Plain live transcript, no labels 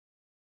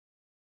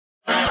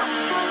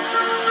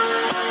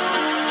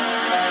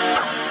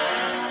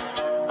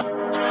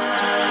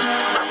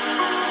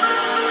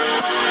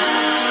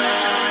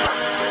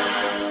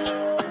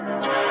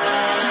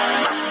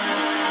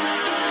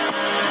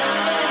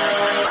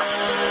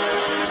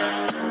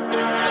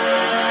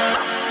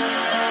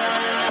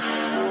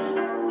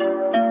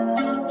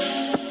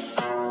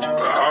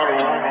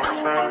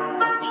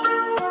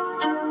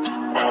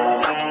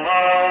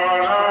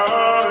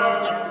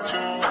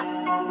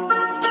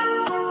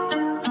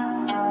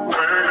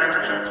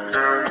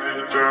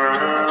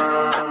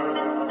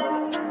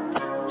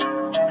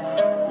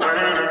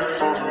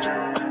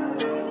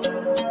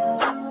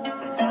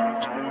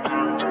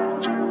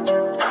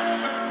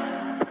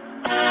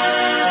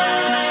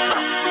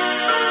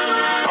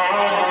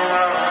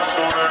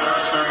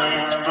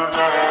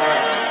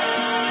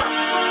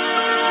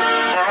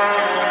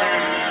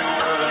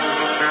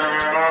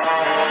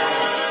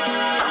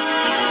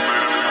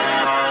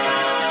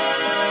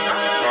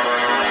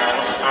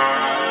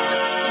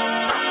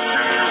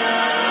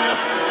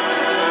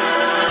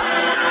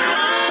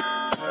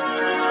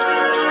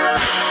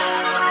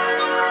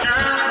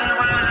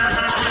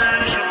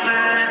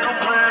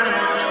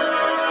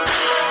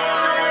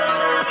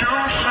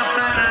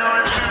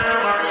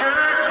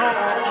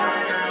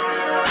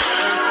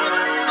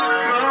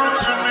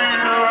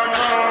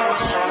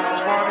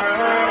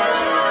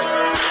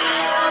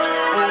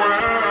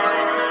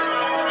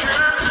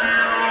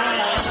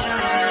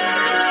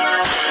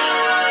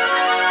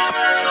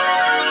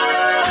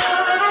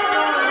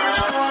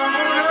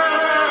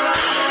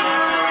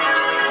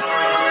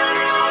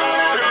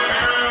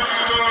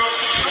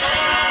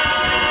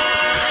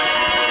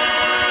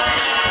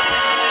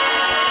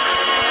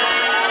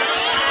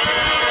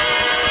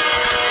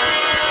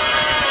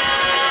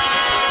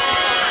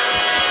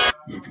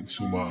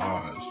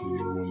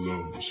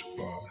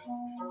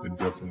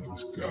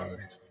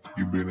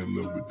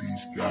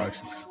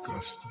life's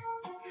disgusting.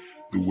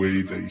 The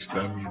way they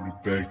stab me in the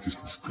back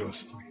just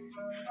disgusts me.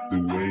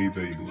 The way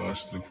they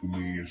lusting for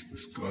me is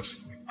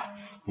disgusting.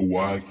 But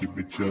why I keep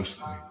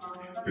adjusting?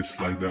 It's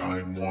like that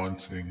I'm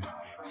wanting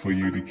for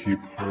you to keep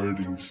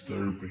hurting,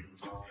 disturbing.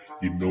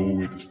 You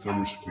know it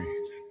disturbs me,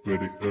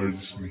 but it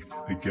urges me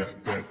to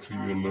get back to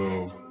your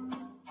love.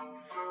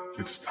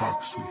 It's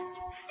toxic.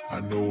 I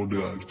know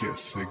that I get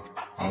sick.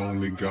 I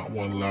only got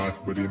one life,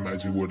 but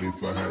imagine what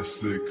if I had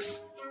 6.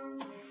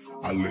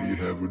 I let you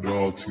have it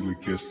all till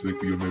it gets sick,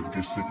 but you'll never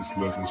get sick. It's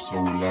love and so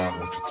will I.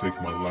 Won't you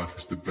take my life?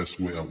 It's the best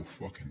way I will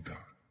fucking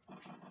die.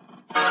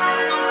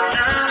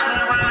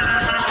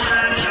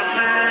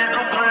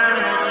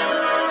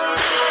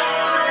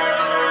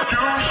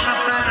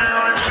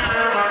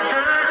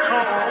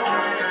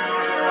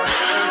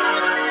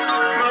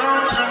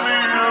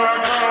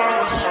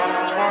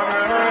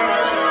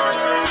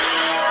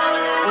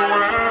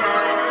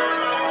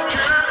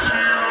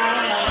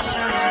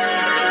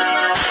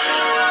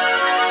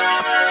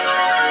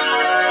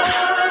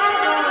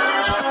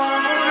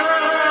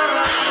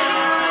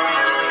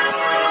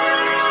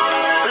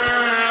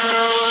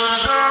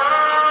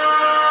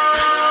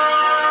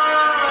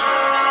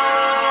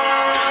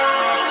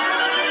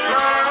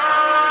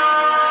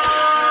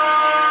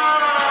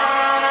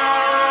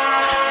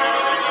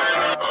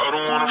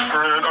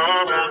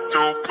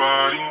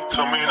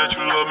 Tell me that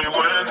you love me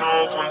when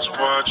no one's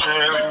watching.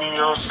 Leave me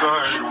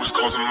outside, it was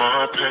causing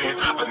my pain.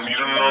 I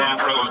need an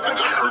umbrella, think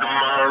I heard in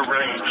my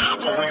rain.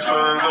 Only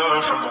fell in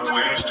love from the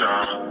waist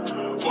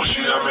down. Oh,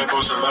 she had me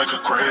buzzing like a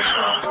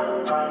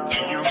greyhound.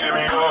 Can you get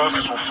me off,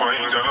 cause we'll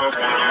find out.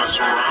 Wanna mess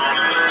around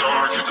in the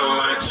dark, get the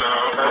lights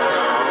out.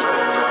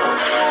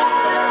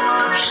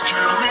 Just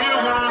give me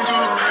one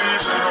good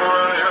reason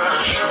why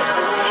I should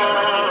move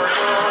on.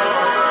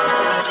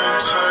 I've been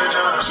tied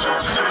down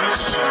since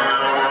 16,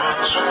 now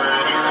I'm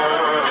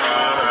 21.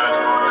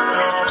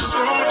 Now I'm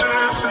slow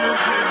dancing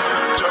in the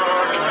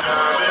dark and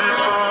having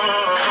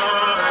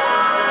fun.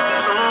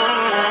 No,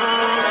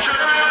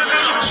 can't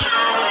let you see.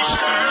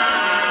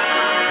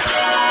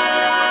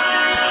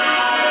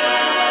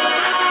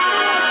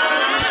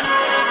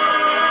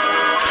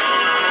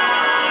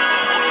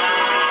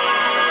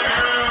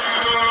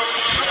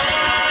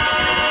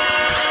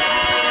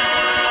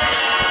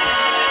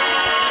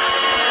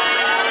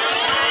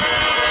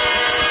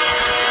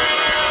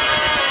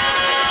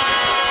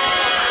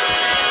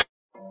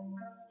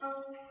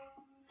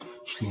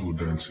 Slow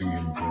dancing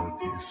in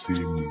dark, you see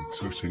me,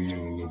 touching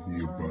all over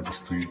your body,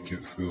 still you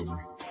can't feel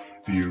me.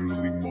 The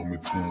early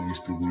moment tongue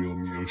used to reel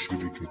me, I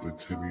should've kept it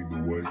to me. The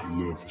way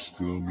you love is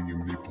still me, you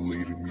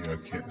manipulated me, I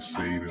can't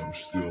say that I'm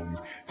still me.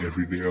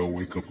 Every day I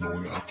wake up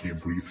knowing I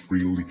can't breathe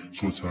freely.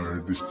 So tired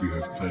of this, still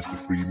have plans to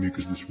free me,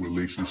 cause this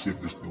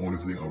relationship is the only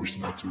thing I wish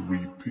not to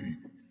repeat.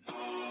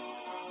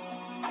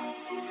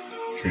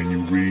 Can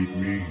you read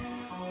me?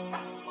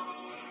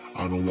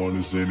 I don't want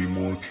this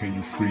anymore, can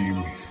you free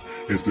me?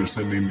 If there's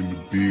something in the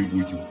bed,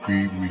 would you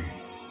beat me?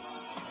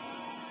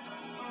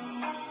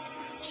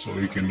 So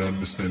he can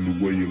understand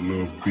the way your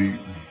love beat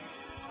me.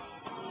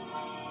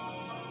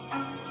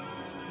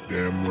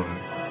 Damn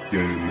right,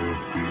 yeah, your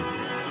love beat me.